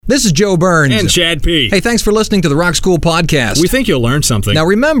This is Joe Burns. And Chad P. Hey, thanks for listening to the Rock School Podcast. We think you'll learn something. Now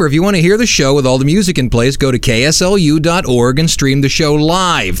remember, if you want to hear the show with all the music in place, go to KSLU.org and stream the show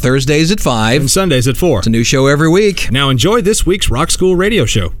live, Thursdays at 5. And Sundays at 4. It's a new show every week. Now enjoy this week's Rock School radio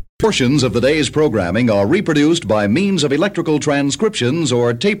show. Portions of the day's programming are reproduced by means of electrical transcriptions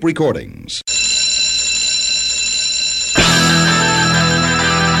or tape recordings.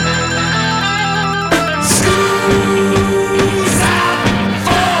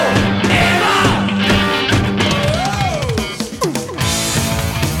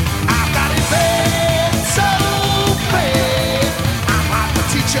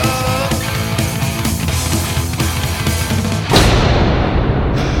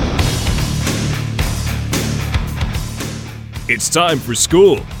 It's time for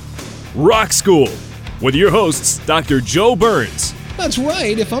school. Rock School with your hosts, Dr. Joe Burns. That's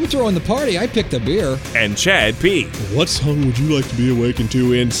right. If I'm throwing the party, I pick the beer. And Chad P. What song would you like to be awakened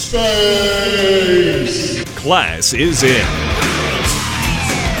to in space? Class is in.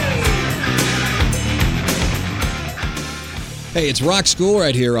 Hey, it's Rock School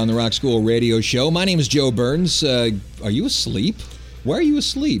right here on the Rock School Radio Show. My name is Joe Burns. Are you asleep? Why are you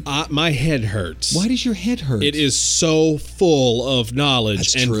asleep? My head hurts. Why does your head hurt? It is so full of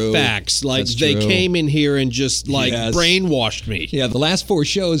knowledge and facts. Like, they came in here and just, brainwashed me. Yeah, the last 4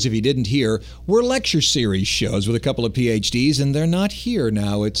 shows, if you didn't hear, were lecture series shows with a couple of PhDs, and they're not here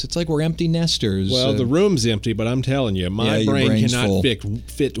now. It's like we're empty nesters. Well, the room's empty, but I'm telling you, my brain cannot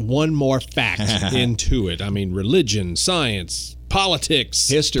fit one more fact into it. I mean, religion, science, politics,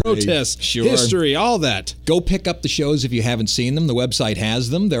 history, protests, history, all that. Go pick up the shows if you haven't seen them. The website has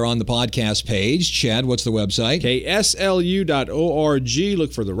them. They're on the podcast page. Chad, what's the website? KSLU.org.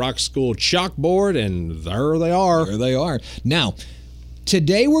 Look for the Rock School chalkboard, and there they are. There they are. Now,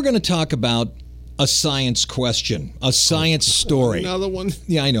 today we're going to talk about a science question, a science story. Another one?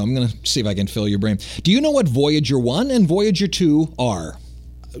 Yeah, I know. I'm going to see if I can fill your brain. Do you know what Voyager 1 and Voyager 2 are?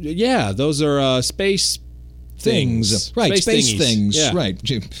 Yeah, those are space things. Right, space things. Yeah. Right.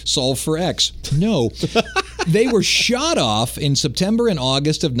 Solve for X. No. They were shot off in September and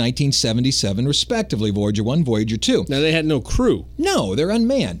August of 1977, respectively, Voyager 1, Voyager 2. Now, they had no crew. No, they're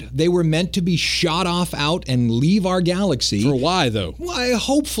unmanned. They were meant to be shot off out and leave our galaxy. For why, though? Why,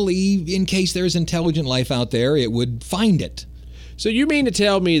 hopefully, in case there's intelligent life out there, it would find it. So you mean to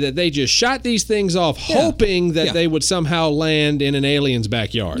tell me that they just shot these things off hoping that they would somehow land in an alien's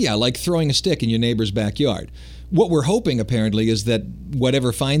backyard? Yeah, like throwing a stick in your neighbor's backyard. What we're hoping, apparently, is that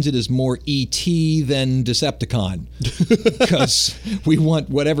whatever finds it is more E.T. than Decepticon. Because we want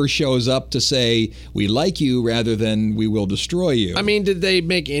whatever shows up to say, we like you, rather than we will destroy you. I mean, did they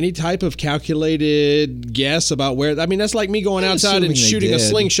make any type of calculated guess about where? I mean, that's like me going outside and shooting a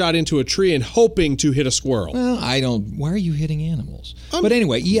slingshot into a tree and hoping to hit a squirrel. Well, I don't. Why are you hitting animals? But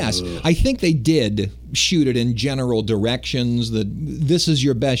anyway, yes, I think they did shoot it in general directions, that this is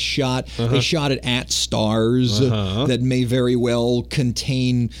your best shot. They shot it at stars that may very well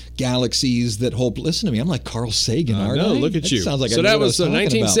contain galaxies that hold. Listen to me, I'm like Carl Sagan, aren't I? Look at you. Sounds like so that was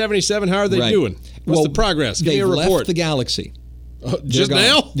 1977. How are they doing? What's the progress? Give me a report. They left the galaxy. Just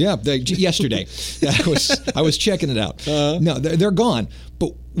now? Yeah, yesterday. I was checking it out. No, they're gone.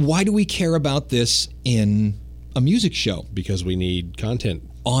 But why do we care about this in a music show? Because we need content.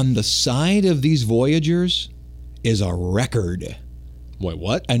 On the side of these Voyagers is a record. Wait,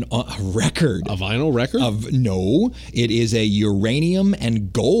 what? A record. A vinyl record? No, it is a uranium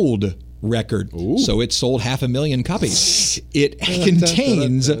and gold record. Ooh. So it sold 500,000 copies. It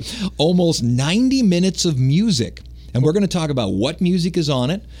contains almost 90 minutes of music. And we're going to talk about what music is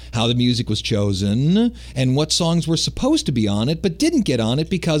on it, how the music was chosen, and what songs were supposed to be on it but didn't get on it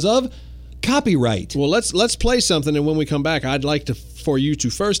because of copyright. Well, let's play something, and when we come back, I'd like for you to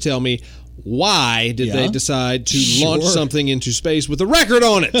first tell me, why did they decide to launch something into space with a record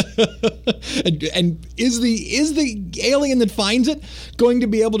on it? and is the alien that finds it going to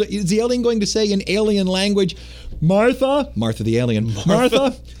be able to? Is the alien going to say in alien language, Martha the alien,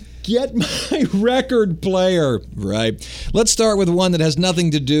 Martha, get my record player? Right. Let's start with one that has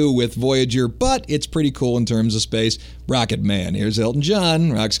nothing to do with Voyager, but it's pretty cool in terms of space. Rocket Man. Here's Elton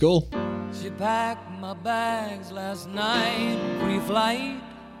John, Rock School. She packed my bags last night, pre-flight.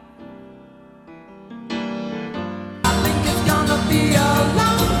 I think it's gonna be a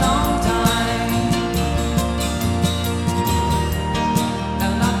long, long time.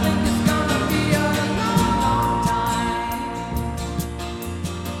 And I think it's gonna be a long, long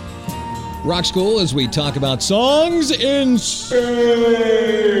time. Rock School, as we talk about songs in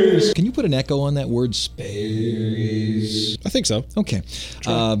space. Can you put an echo on that word space? I think so. Okay.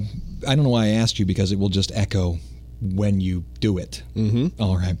 I don't know why I asked you, because it will just echo when you do it.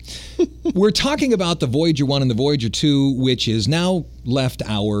 All right. We're talking about the Voyager 1 and the Voyager 2, which is now left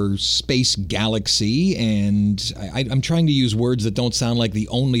our space galaxy. And I'm trying to use words that don't sound like the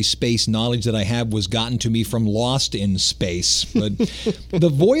only space knowledge that I have was gotten to me from Lost in Space. But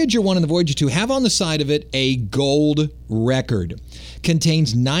the Voyager 1 and the Voyager 2 have on the side of it a gold record.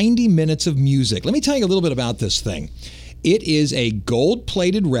 Contains 90 minutes of music. Let me tell you a little bit about this thing. It is a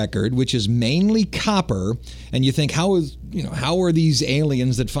gold-plated record, which is mainly copper, and you think, how are these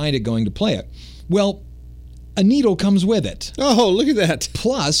aliens that find it going to play it? Well, a needle comes with it. Oh, look at that.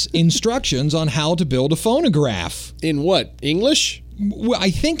 Plus instructions on how to build a phonograph. In what, English? Well, I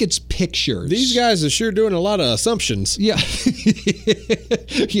think it's pictures. These guys are sure doing a lot of assumptions. Yeah.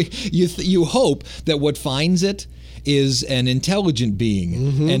 you hope that what finds it is an intelligent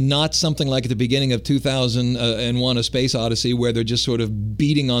being and not something like at the beginning of 2001 A Space Odyssey where they're just sort of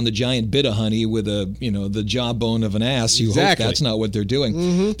beating on the giant bit of honey with the jawbone of an ass. You hope that's not what they're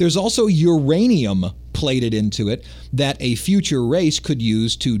doing. There's also uranium plated into it that a future race could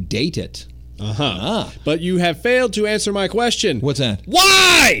use to date it. But you have failed to answer my question. What's that?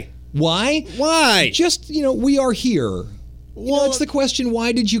 Why? Why? Why? Just, we are here. It's the question,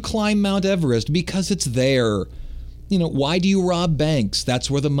 why did you climb Mount Everest? Because it's there. Why do you rob banks? That's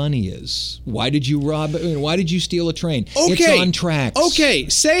where the money is. Why did you steal a train? Okay. It's on tracks. Okay,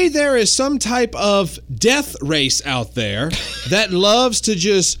 say there is some type of death race out there that loves to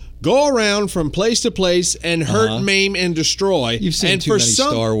just go around from place to place and hurt, maim, and destroy. You've seen too many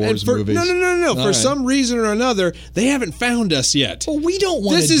Star Wars movies. No. For some reason or another, they haven't found us yet. Well, we don't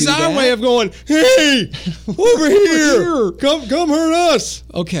want to do that. This is our way of going, hey, over here. Come hurt us.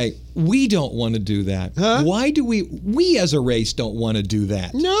 Okay, we don't want to do that. Huh? Why do we as a race don't want to do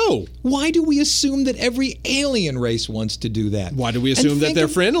that? No. Why do we assume that every alien race wants to do that? Why do we assume that they're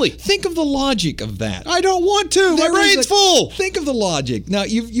friendly? Think of the logic of that. I don't want to. My brain's full. Think of the logic. Now,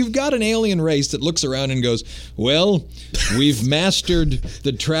 you've got an alien race that looks around and goes, well, we've mastered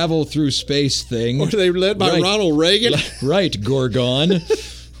the travel through space thing. Were they led by Ronald Reagan? Right, Gorgon.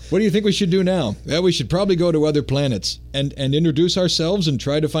 What do you think we should do now? Well, we should probably go to other planets and introduce ourselves and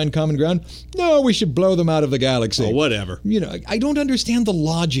try to find common ground. No, we should blow them out of the galaxy. Oh, whatever. I don't understand the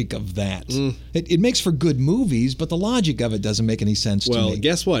logic of that. It makes for good movies, but the logic of it doesn't make any sense to me. Well,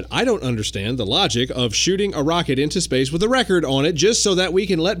 guess what? I don't understand the logic of shooting a rocket into space with a record on it just so that we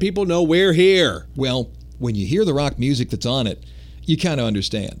can let people know we're here. Well, when you hear the rock music that's on it, you kind of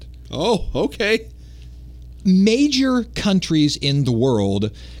understand. Oh, okay. Major countries in the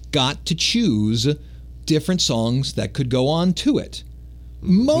world got to choose different songs that could go on to it.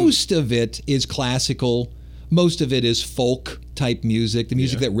 Most of it is classical. Most of it is folk type music, the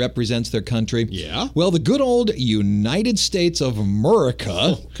music that represents their country. Yeah. Well, the good old United States of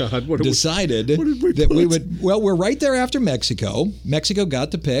America decided that we would, we're right there after Mexico. Mexico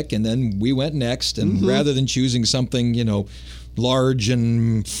got to pick, and then we went next. And rather than choosing something, large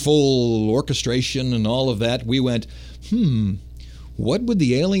and full orchestration and all of that, we went, what would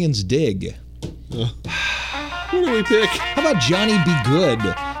the aliens dig? What do we pick? How about Johnny Be Good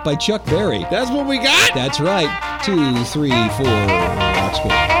by Chuck Berry? That's what we got? That's right. 2, 3, 4, rock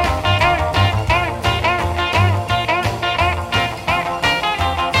school.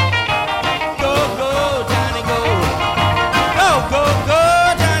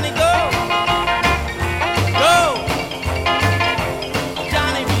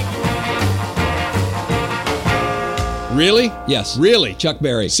 Really? Yes. Really? Chuck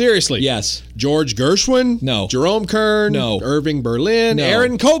Berry. Seriously? Yes. George Gershwin? No. Jerome Kern? No. Irving Berlin? No.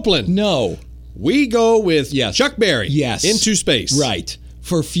 Aaron Copland? No. We go with Chuck Berry. Yes. Into space. Right.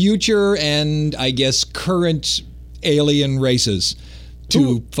 For future and, I guess, current alien races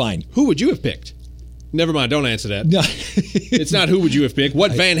to find. Who would you have picked? Never mind. Don't answer that. No. It's not who would you have picked.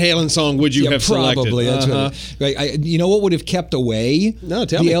 What Van Halen song would you have selected? Probably. That's right. You know what would have kept away tell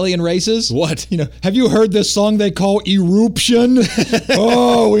the me. alien races? What? Have you heard this song they call Eruption?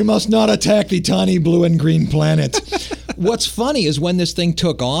 Oh, we must not attack the tiny blue and green planet. What's funny is when this thing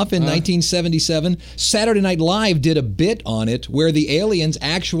took off in 1977, Saturday Night Live did a bit on it where the aliens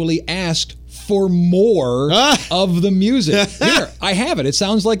actually asked for more of the music. Here, I have it. It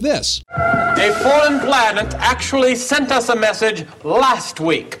sounds like this. A foreign planet actually sent us a message last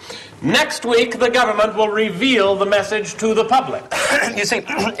week. Next week, the government will reveal the message to the public. You see,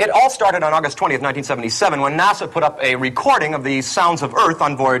 it all started on August 20th, 1977, when NASA put up a recording of the sounds of Earth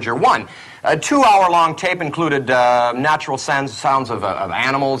on Voyager 1. A 2-hour-long tape included natural sounds of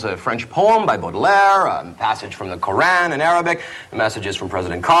animals, a French poem by Baudelaire, a passage from the Koran in Arabic, messages from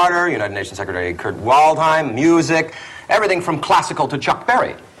President Carter, United Nations Secretary Kurt Waldheim, music, everything from classical to Chuck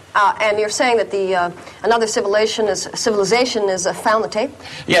Berry. And you're saying that another civilization has found the tape?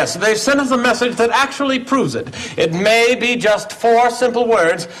 Yes, they've sent us a message that actually proves it. It may be just 4 simple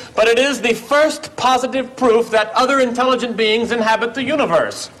words, but it is the first positive proof that other intelligent beings inhabit the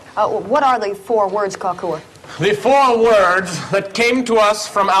universe. What are the 4 words, Kakua? The 4 words that came to us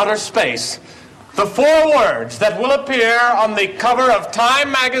from outer space. The 4 words that will appear on the cover of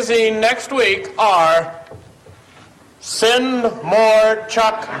Time magazine next week are... Send more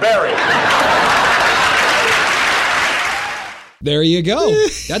Chuck Berry. There you go.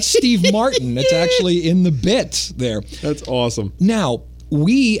 That's Steve Martin. It's actually in the bit there. That's awesome. Now,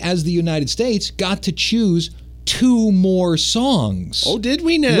 we, as the United States, got to choose 2 more songs. Oh, did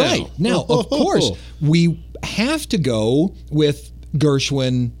we now? Right. Now, of course, we have to go with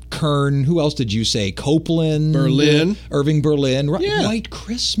Gershwin, Kern, who else did you say? Copeland? Berlin. Irving Berlin. Right. Yeah. White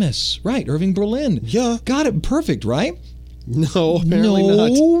Christmas. Right, Irving Berlin. Yeah. Got it perfect, right? No, apparently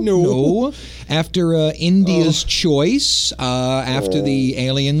not. No. After India's Choice, after the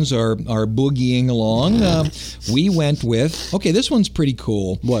aliens are boogieing along, we went with, okay, this one's pretty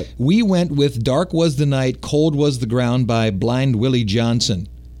cool. What? We went with Dark Was the Night, Cold Was the Ground by Blind Willie Johnson.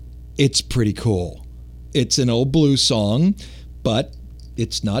 It's pretty cool. It's an old blues song, but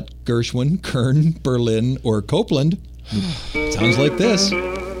it's not Gershwin, Kern, Berlin, or Copeland. It sounds like this.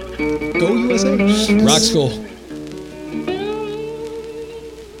 Go USA. Rock School.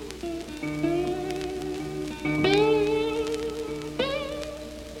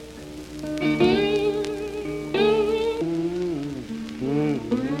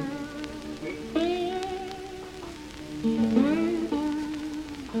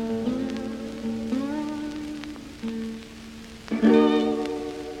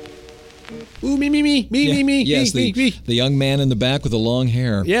 Ooh, me. Yes, the young man in the back with the long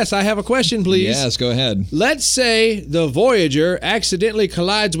hair. Yes, I have a question, please. Yes, go ahead. Let's say the Voyager accidentally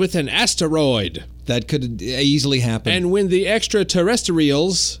collides with an asteroid. That could easily happen. And when the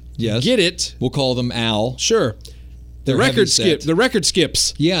extraterrestrials get it... We'll call them Al. Sure. The record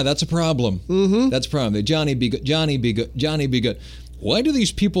skips. Yeah, that's a problem. Mm-hmm. That's a problem. Johnny be good. Johnny be good. Johnny be good. Why do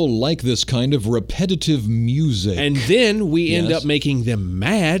these people like this kind of repetitive music? And then we end up making them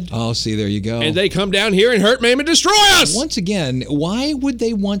mad. Oh, see, there you go. And they come down here and hurt, maim, and destroy us! Once again, why would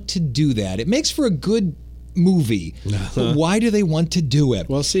they want to do that? It makes for a good movie. But why do they want to do it?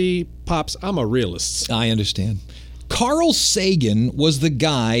 Well, see, Pops, I'm a realist. I understand. Carl Sagan was the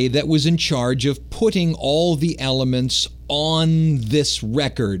guy that was in charge of putting all the elements on this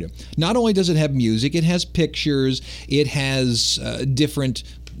record. Not only does it have music, it has pictures, it has different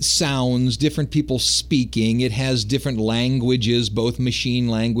sounds, different people speaking, it has different languages, both machine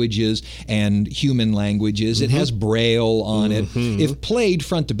languages and human languages. It has Braille on it. If played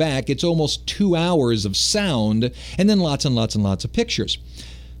front to back, it's almost 2 hours of sound and then lots and lots and lots of pictures.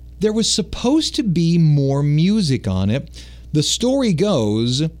 There was supposed to be more music on it. The story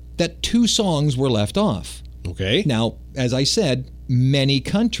goes that 2 songs were left off. Okay. Now, as I said, many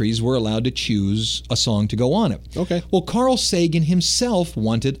countries were allowed to choose a song to go on it. Okay. Well, Carl Sagan himself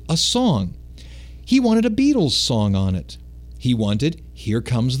wanted a song. He wanted a Beatles song on it. He wanted Here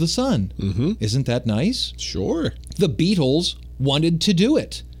Comes the Sun. Isn't that nice? Sure. The Beatles wanted to do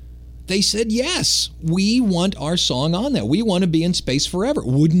it. They said, yes, we want our song on that. We want to be in space forever.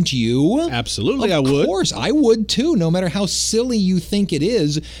 Wouldn't you? Absolutely, I would. Of course, I would too, no matter how silly you think it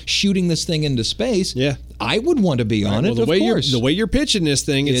is shooting this thing into space. Yeah. I would want to be on it, the of way course. The way you're pitching this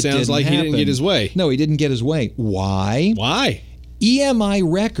thing, it sounds like he didn't get his way. No, he didn't get his way. Why? Why? EMI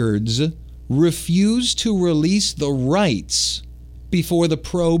Records refused to release the rights before the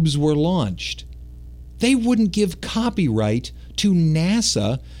probes were launched. They wouldn't give copyright to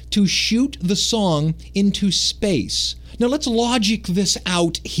NASA to shoot the song into space. Now, let's logic this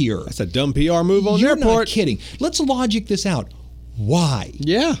out here. That's a dumb PR move on their part. You're not kidding. Let's logic this out. Why?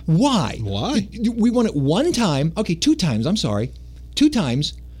 Yeah. Why? Why? We want it 1 time, okay, 2 times, I'm sorry, 2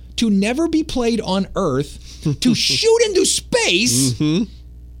 times, to never be played on Earth, to shoot into space.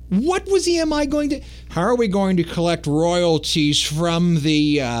 What was EMI going to... How are we going to collect royalties from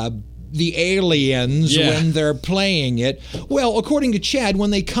the aliens when they're playing it? Well, according to Chad, when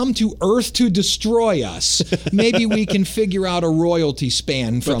they come to Earth to destroy us, maybe we can figure out a royalty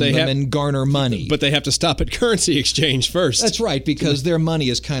span from them and garner money. But they have to stop at currency exchange first. That's right, because their money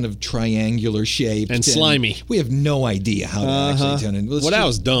is kind of triangular shaped. And slimy. We have no idea how to actually turn it. Well, that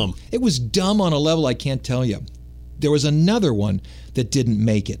was dumb. It was dumb on a level I can't tell you. There was another one that didn't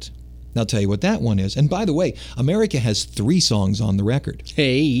make it. I'll tell you what that one is. And by the way, America has 3 songs on the record.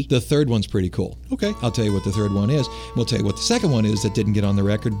 Hey. The third one's pretty cool. Okay. I'll tell you what the third one is. We'll tell you what the second one is that didn't get on the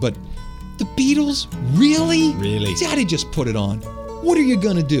record. But the Beatles? Really? Really? See, I did just put it on. What are you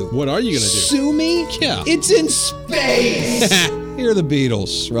going to do? What are you going to do? Sue me? Yeah. It's in space! Here are the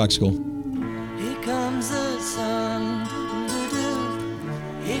Beatles. Rock School. Here comes the sun.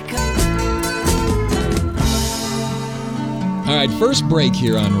 Here comes. All right, first break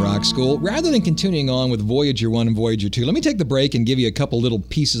here on Rock School. Rather than continuing on with Voyager 1 and Voyager 2, let me take the break and give you a couple little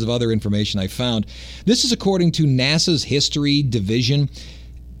pieces of other information I found. This is according to NASA's History Division.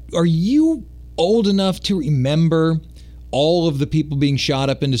 Are you old enough to remember all of the people being shot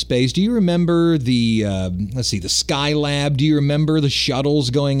up into space? Do you remember the Skylab? Do you remember the shuttles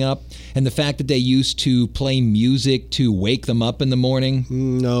going up and the fact that they used to play music to wake them up in the morning?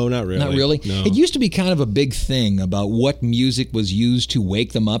 No, not really. Not really? No. It used to be kind of a big thing about what music was used to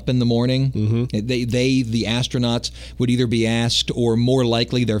wake them up in the morning. Mm-hmm. The astronauts, would either be asked, or more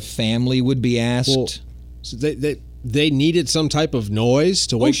likely their family would be asked. Well, so they needed some type of noise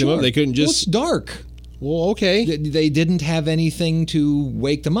to wake them up. They couldn't just... Well, it's dark. Well, okay. They didn't have anything to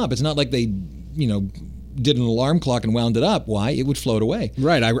wake them up. It's not like they, did an alarm clock and wound it up. Why? It would float away.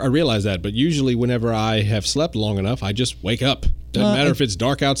 Right, I realize that. But usually whenever I have slept long enough, I just wake up. Doesn't matter if it's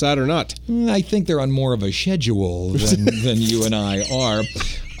dark outside or not. I think they're on more of a schedule than you and I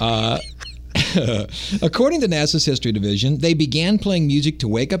are. According to NASA's History Division, they began playing music to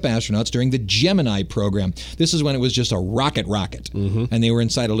wake up astronauts during the Gemini program. This is when it was just a rocket, and they were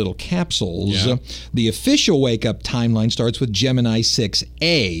inside of little capsules. Yeah. The official wake-up timeline starts with Gemini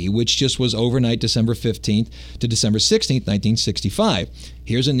 6A, which just was overnight December 15th to December 16th, 1965.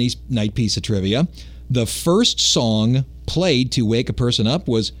 Here's a nice piece of trivia. The first song played to wake a person up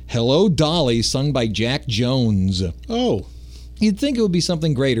was Hello, Dolly, sung by Jack Jones. Oh. You'd think it would be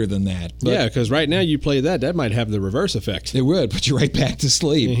something greater than that. Yeah, because right now you play that might have the reverse effect. It would, put you right back to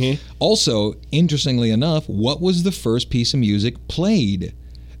sleep. Mm-hmm. Also, interestingly enough, what was the first piece of music played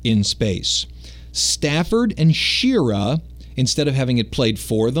in space? Stafford and Shearer, instead of having it played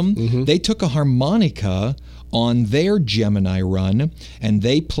for them, they took a harmonica on their Gemini run, and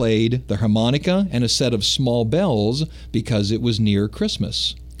they played the harmonica and a set of small bells because it was near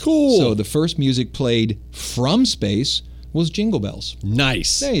Christmas. Cool. So the first music played from space was Jingle Bells.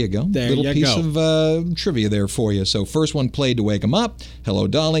 Nice. There you go. Little piece of trivia there for you. So first one played to wake them up, Hello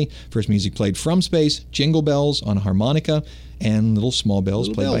Dolly. First music played from space, Jingle Bells on a harmonica, and Little Small Bells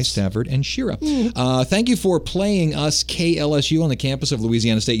played by Stafford and Shearer. Thank you for playing us KLSU on the campus of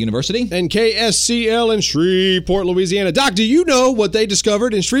Louisiana State University. And KSCL in Shreveport, Louisiana. Doc, do you know what they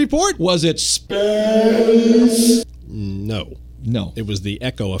discovered in Shreveport? Was it space? No. No. It was the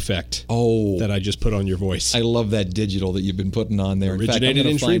echo effect that I just put on your voice. I love that digital that you've been putting on there. Originated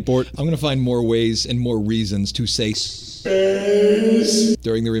in Shreveport. I'm going to find more ways and more reasons to say space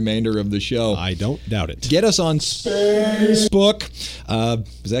during the remainder of the show. I don't doubt it. Get us on Facebook.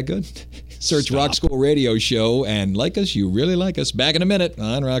 Is that good? Search Rock School Radio Show and like us. You really like us. Back in a minute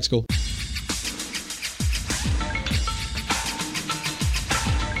on Rock School.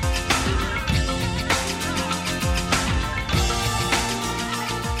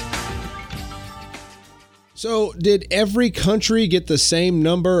 So, did every country get the same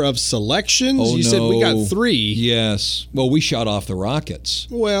number of selections? You said we got 3. Yes. Well, we shot off the rockets.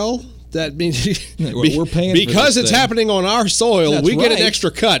 Well, that means we're paying because for it's thing. happening on our soil. That's we get an right. extra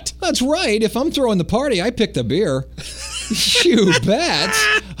cut. That's right. If I'm throwing the party, I pick the beer. You bet.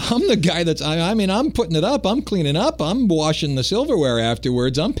 I'm the guy that's, I'm putting it up. I'm cleaning up. I'm washing the silverware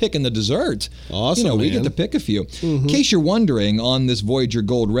afterwards. I'm picking the dessert. Awesome, we man. get to pick a few. In case you're wondering, on this Voyager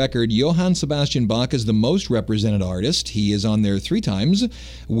Gold record, Johann Sebastian Bach is the most represented artist. He is on there 3 times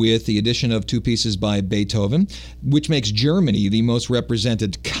with the addition of 2 pieces by Beethoven, which makes Germany the most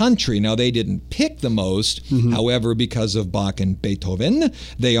represented country. Now, they didn't pick the most. However, because of Bach and Beethoven,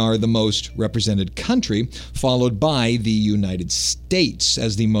 they are the most represented country, followed by the United States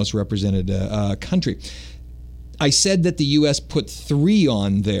as the most represented country. I said that the U.S. put 3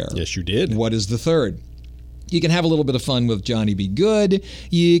 on there. Yes, you did. What is the third? You can have a little bit of fun with Johnny B. Good.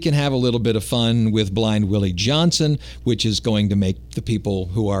 You can have a little bit of fun with Blind Willie Johnson, which is going to make the people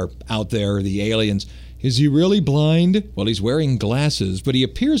who are out there, the aliens, is he really blind? Well, he's wearing glasses, but he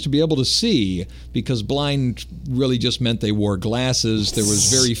appears to be able to see because blind really just meant they wore glasses. There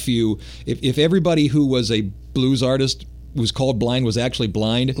was very few. If everybody who was a blues artist was called blind was actually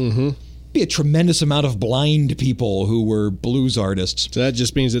blind, be a tremendous amount of blind people who were blues artists. So that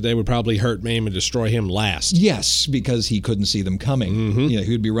just means that they would probably hurt, maim, and destroy him last. Yes, because he couldn't see them coming. He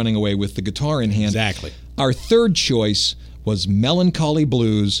would be running away with the guitar in hand. Exactly. Our third choice was Melancholy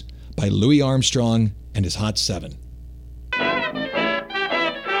Blues by Louis Armstrong and his Hot 7.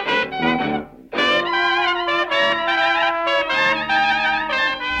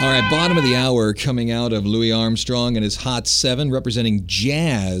 All All right, bottom of the hour coming out of Louis Armstrong and his Hot 7 representing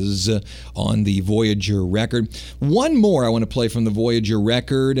jazz on the Voyager record. One more I want to play from the Voyager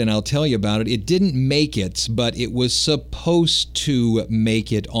record, and I'll tell you about it. It didn't make it, but it was supposed to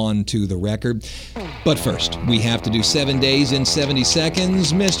make it onto the record. But first, we have to do 7 days in 70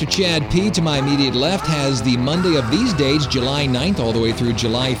 seconds. Mr. Chad P. to my immediate left has the Monday of these dates, July 9th all the way through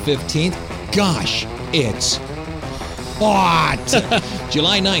July 15th. Gosh, it's hot!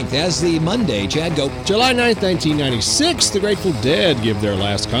 July 9th as the Monday. Chad, go. July 9th, 1996, the Grateful Dead give their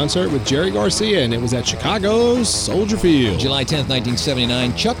last concert with Jerry Garcia, and it was at Chicago's Soldier Field. July 10th,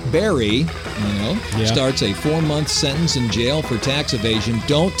 1979, Chuck Berry, starts a 4-month sentence in jail for tax evasion.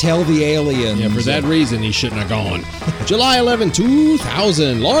 Don't tell the aliens. Yeah, for that reason, he shouldn't have gone. July 11,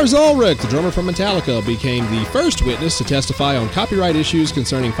 2000, Lars Ulrich, the drummer from Metallica, became the first witness to testify on copyright issues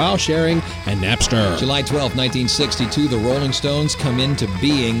concerning file sharing and Napster. July 12, 1962, the Rolling Stones come into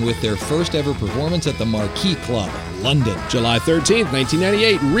being with their first ever performance at the Marquee Club, London. July 13th,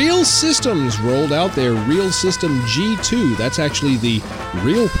 1998, Real Systems rolled out their Real System G2. That's actually the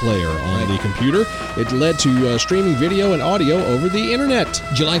real player on the computer. It led to streaming video and audio over the internet.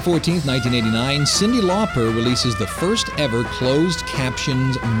 July 14th, 1989, Cyndi Lauper releases the first ever closed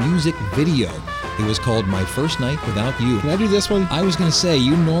captions music video. It was called My First Night Without You. Can I do this one? I was going to say,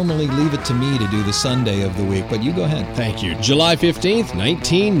 you normally leave it to me to do the Sunday of the week, but you go ahead. Thank you. July 15th,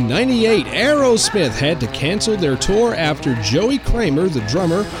 1998, Aerosmith had to cancel their tour after Joey Kramer, the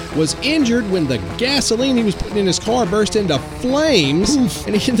drummer, was injured when the gasoline he was putting in his car burst into flames,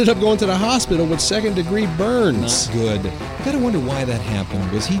 and he ended up going to the hospital with second-degree burns. Not good. I gotta wonder why that happened.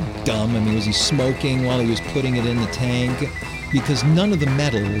 Was he dumb? I mean, was he smoking while he was putting it in the tank? Because none of the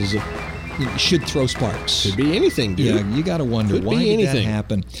metals should throw sparks. Could be anything, dude. Yeah, you gotta wonder, Could why be did anything. that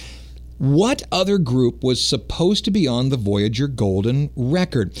happen? What other group was supposed to be on the Voyager Golden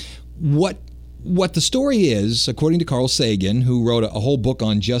record? What the story is, according to Carl Sagan, who wrote a whole book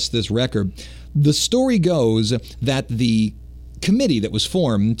on just this record, the story goes that the committee that was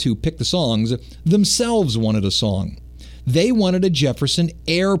formed to pick the songs themselves wanted a song. They wanted a Jefferson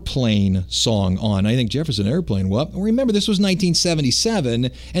Airplane song on. I think Jefferson Airplane, what? Remember, this was 1977,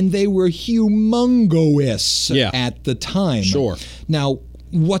 and they were humongous at the time. Sure. Now,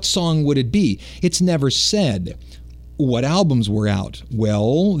 what song would it be? It's never said. What albums were out?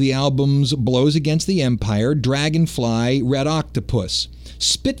 Well, the albums Blows Against the Empire, Dragonfly, Red Octopus.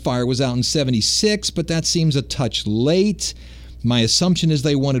 Spitfire was out in 76, but that seems a touch late. My assumption is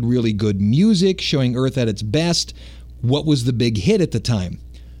they wanted really good music, showing Earth at its best. What was the big hit at the time?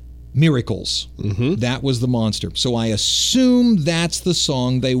 Miracles. That was the monster. So I assume that's the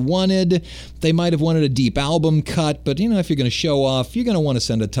song they wanted. They might have wanted a deep album cut, but if you're going to show off, you're going to want to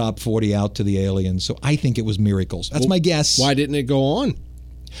send a top 40 out to the aliens. So I think it was Miracles. That's my guess. Why didn't it go on?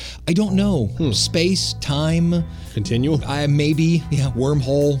 I don't know. Space, time. Continuum? Maybe. Yeah,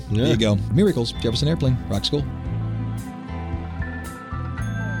 wormhole. There you go. Miracles, Jefferson Airplane, Rock School.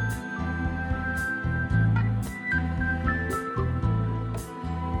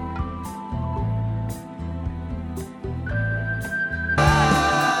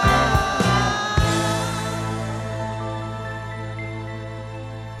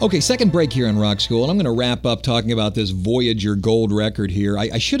 Okay, second break here on Rock School, and I'm going to wrap up talking about this Voyager Gold record here.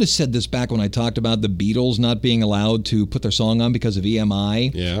 I should have said this back when I talked about the Beatles not being allowed to put their song on because of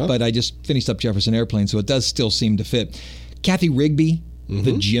EMI, but I just finished up Jefferson Airplane, so it does still seem to fit. Kathy Rigby,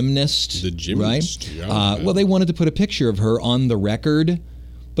 the gymnast, right? Yeah, well, they wanted to put a picture of her on the record,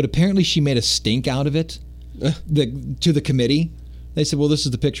 but apparently she made a stink out of it to the committee. They said, well, this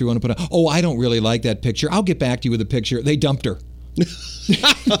is the picture we want to put on. Oh, I don't really like that picture. I'll get back to you with a picture. They dumped her.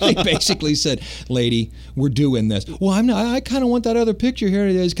 They basically said, lady, we're doing this. Well, I'm not. I kind of want that other picture here.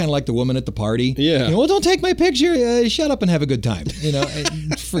 It is kind of like the woman at the party. Yeah. Well, don't take my picture. Shut up and have a good time.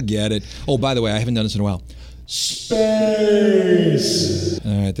 Forget it. Oh, by the way, I haven't done this in a while. Space.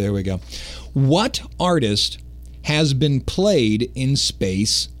 All right, there we go. What artist has been played in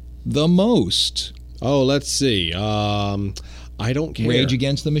space the most? Oh, let's see. I don't care. Rage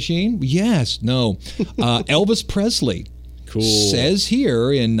Against the Machine? Yes. No. Elvis Presley. Cool. Says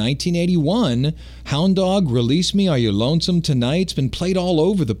here in 1981, Hound Dog, Release Me, Are You Lonesome Tonight? It's been played all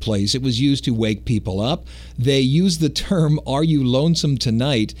over the place. It was used to wake people up. They used the term, Are You Lonesome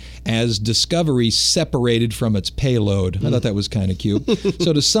Tonight, as Discovery separated from its payload. I thought that was kind of cute.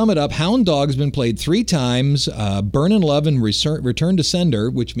 So to sum it up, Hound Dog's been played 3 times. Burnin' Love and Return to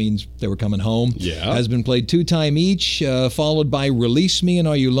Sender, which means they were coming home, has been played 2 times each, followed by Release Me and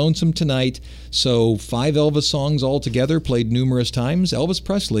Are You Lonesome Tonight. So 5 Elvis songs altogether, played numerous times. Elvis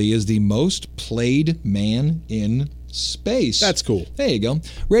Presley is the most played man in space. That's cool. There you go.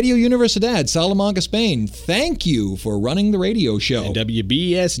 Radio Universidad, Salamanca, Spain. Thank you for running the radio show. And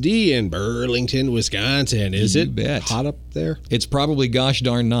WBSD in Burlington, Wisconsin. Is You it bet. hot up there? It's probably gosh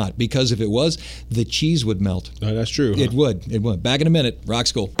darn not, because if it was, the cheese would melt. Oh, that's true. Huh? It would. It would. Back in a minute. Rock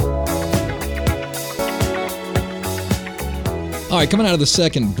School. All right, coming out of the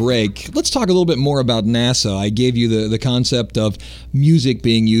second break, let's talk a little bit more about NASA. I gave you the concept of music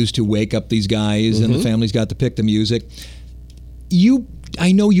being used to wake up these guys, and the families got to pick the music.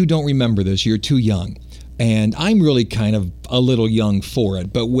 I know you don't remember this. You're too young. And I'm really kind of a little young for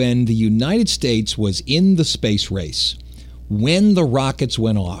it. But when the United States was in the space race, when the rockets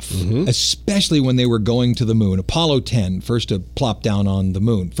went off, especially when they were going to the moon, Apollo 10, first to plop down on the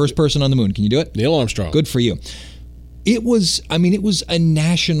moon. First person on the moon. Can you do it? Neil Armstrong. Good for you. It was a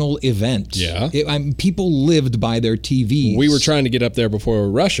national event. Yeah. People lived by their TVs. We were trying to get up there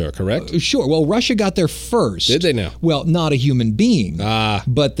before Russia, correct? Sure. Well, Russia got there first. Did they now? Well, not a human being.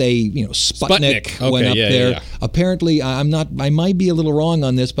 But they, Sputnik went up there. Yeah. Apparently, I might be a little wrong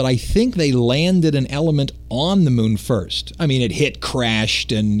on this, but I think they landed an element on the moon first. I mean, it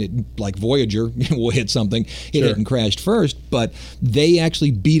crashed, and like Voyager will hit something. It hit and crashed first, but they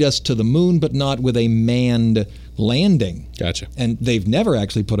actually beat us to the moon, but not with a manned landing. Gotcha. And they've never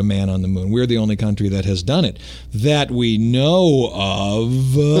actually put a man on the moon. We're the only country that has done it that we know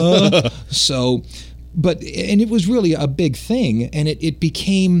of. And it was really a big thing, and it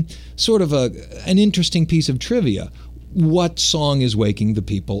became sort of an interesting piece of trivia. What song is waking the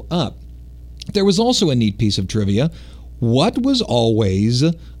people up? There was also a neat piece of trivia. What was always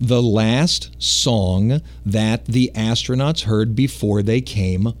the last song that the astronauts heard before they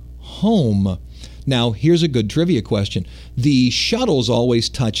came home? Now, here's a good trivia question. The shuttles always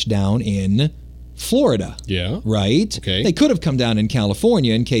touch down in Florida. Yeah. Right? Okay. They could have come down in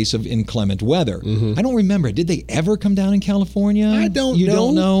California in case of inclement weather. I don't remember. Did they ever come down in California? I don't know. You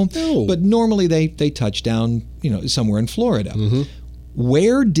don't know? No. But normally they touch down, somewhere in Florida.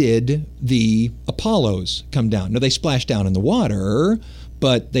 Where did the Apollos come down? Now, they splashed down in the water,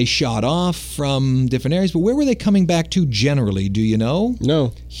 but they shot off from different areas. But where were they coming back to generally? Do you know?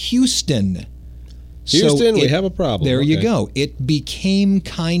 No. Houston. Houston, we have a problem. There you go. It became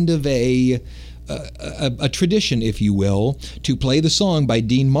kind of a tradition, if you will, to play the song by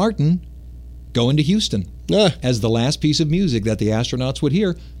Dean Martin, Going to Houston, as the last piece of music that the astronauts would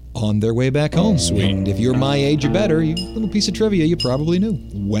hear on their way back home. Sweet. And if you're my age or better, a little piece of trivia you probably knew.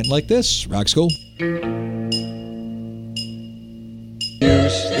 Went like this. Rock School.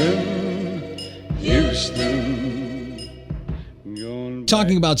 Houston.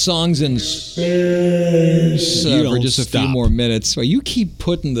 Talking about songs in space for just a few more minutes. Well, you keep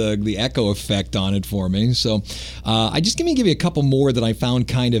putting the echo effect on it for me. So give you a couple more that I found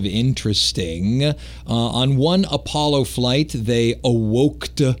kind of interesting. On one Apollo flight, they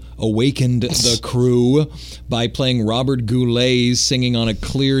awakened the crew by playing Robert Goulet's Singing on a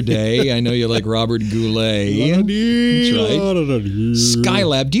Clear Day. I know you like Robert Goulet. That's right.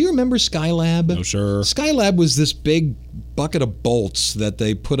 Skylab. Do you remember Skylab? No, sure. Skylab was this big bucket of bolts that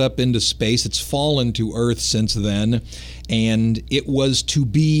they put up into space. It's fallen to Earth since then, and it was to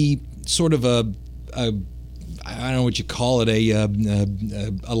be sort of a I don't know what you call it,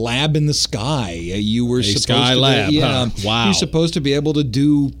 a lab in the sky. You were supposed sky to lab. Huh? Wow. You're supposed to be able to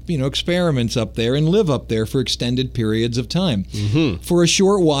do experiments up there and live up there for extended periods of time. For a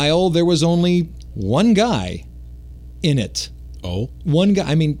short while, there was only one guy in it. Oh. One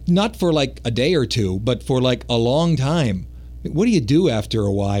guy, not for like a day or two, but for like a long time. What do you do after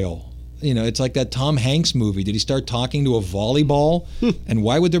a while? It's like that Tom Hanks movie. Did he start talking to a volleyball? And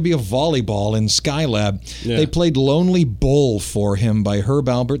why would there be a volleyball in Skylab? Yeah. They played Lonely Bull for him by Herb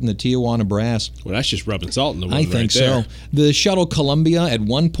Alpert and the Tijuana Brass. Well, that's just rubbing salt in the wound I think there. so. The shuttle Columbia, at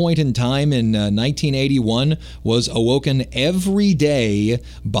one point in time in 1981, was awoken every day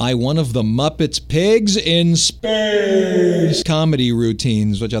by one of the Muppets' Pigs in Space comedy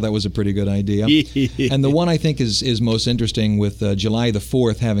routines, which I thought was a pretty good idea. And the one I think is most interesting, with July the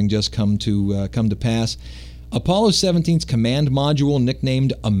 4th having just come to pass. Apollo 17's command module,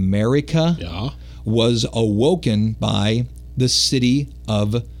 nicknamed America, was awoken by the city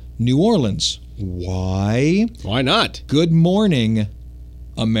of New Orleans. Why? Why not? Good morning,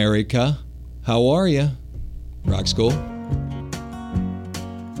 America. How are you? Rock School.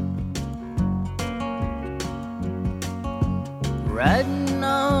 Riding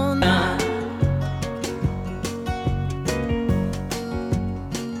on the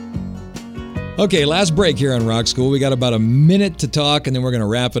Okay, last break here on Rock School. We got about a minute to talk, and then we're going to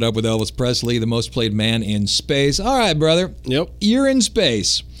wrap it up with Elvis Presley, the most played man in space. All right, brother. Yep. You're in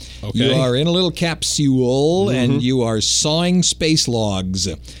space. Okay. You are in a little capsule, and you are sawing space logs.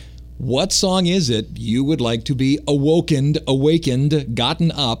 What song is it you would like to be awakened,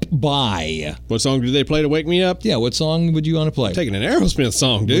 gotten up by? What song do they play to wake me up? Yeah, what song would you want to play? I'm taking an Aerosmith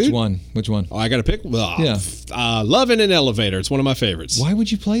song, dude. Which one? Oh, I got to pick? Yeah. Love in an Elevator. It's one of my favorites. Why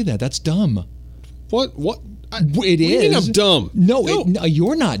would you play that? That's dumb. What? It What do you mean I'm dumb? No,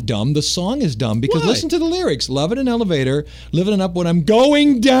 you're not dumb. The song is dumb because Why? listen to the lyrics. Love in an elevator, living it up when I'm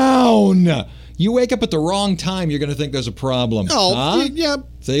going down. You wake up at the wrong time, you're going to think there's a problem. Oh, yeah.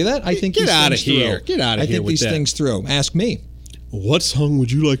 See that? I think Get these out of things through. here. Get out of I here think with these that. things through. Ask me. What song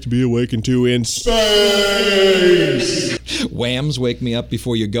would you like to be awakened to in space? Wham's Wake Me Up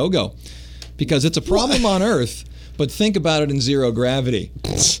Before You Go-Go. Because it's a problem on Earth, but think about it in zero gravity.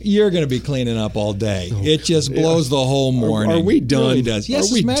 You're going to be cleaning up all day. It just blows the whole morning. Are we done? It really does.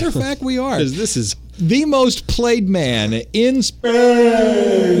 Yes, Are we as a matter of done? fact, we are. This is... The most played man in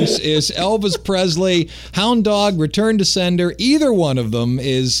space is Elvis Presley. Hound Dog, Return to Sender. Either one of them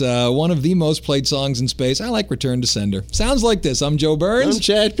is one of the most played songs in space. I like Return to Sender. Sounds like this. I'm Joe Burns. I'm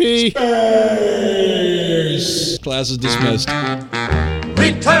Chad P. Class is dismissed.